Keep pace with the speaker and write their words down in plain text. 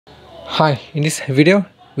Hi, in this video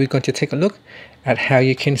we're going to take a look at how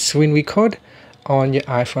you can screen record on your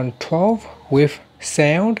iPhone 12 with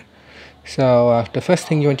sound. So the first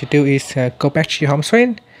thing you want to do is go back to your home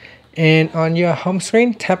screen, and on your home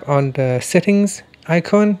screen tap on the settings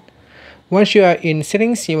icon. Once you are in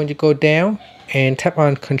settings, you want to go down and tap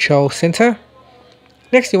on control center.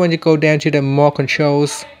 Next you want to go down to the more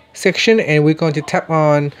controls section, and we're going to tap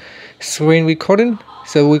on screen recording.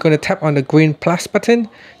 So we're going to tap on the green plus button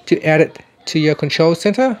to add it to your control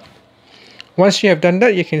center. Once you have done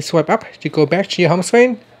that, you can swipe up to go back to your home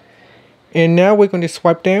screen. And now we're going to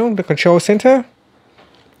swipe down the control center.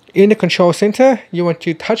 In the control center, you want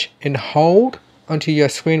to touch and hold onto your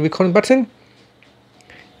screen recording button.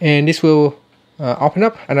 And this will open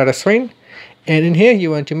up another screen. And in here, you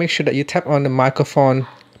want to make sure that you tap on the microphone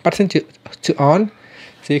button to on.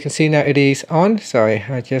 So you can see now it is on. Sorry,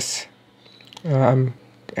 I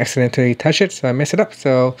accidentally touched it, so I messed it up.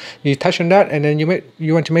 So you touch on that, and then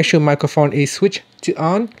you want to make sure microphone is switched to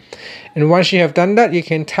on. And once you have done that, you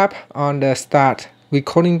can tap on the start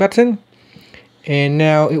recording button, and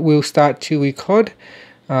now it will start to record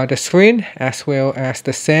the screen as well as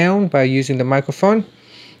the sound by using the microphone.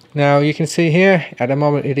 Now you can see here at the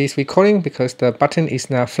moment it is recording because the button is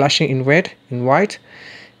now flashing in red and white.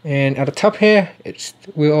 And at the top here, it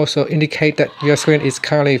will also indicate that your screen is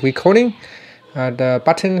currently recording. The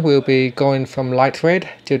button will be going from light red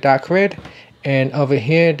to dark red, and over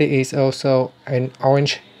here there is also an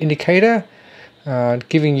orange indicator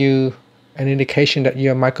giving you an indication that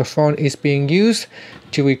your microphone is being used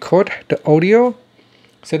to record the audio.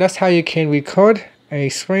 So that's how you can record a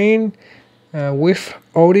screen with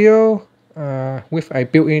audio with a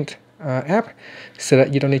built-in app, so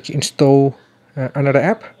that you don't need to install another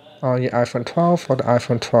app on your iPhone 12 or the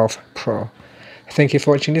iPhone 12 Pro. Thank you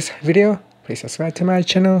for watching this video. Please subscribe to my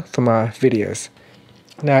channel for more videos.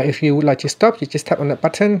 Now if you would like to stop, you just tap on that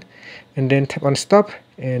button and then tap on stop,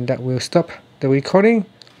 and that will stop the recording.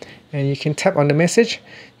 And you can tap on the message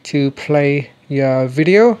to play your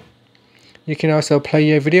video. You can also play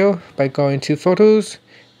your video by going to photos,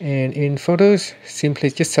 and in photos simply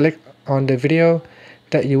just select on the video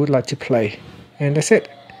that you would like to play, and that's it.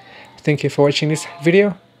 Thank you for watching this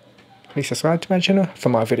video. Please subscribe to my channel for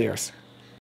more videos.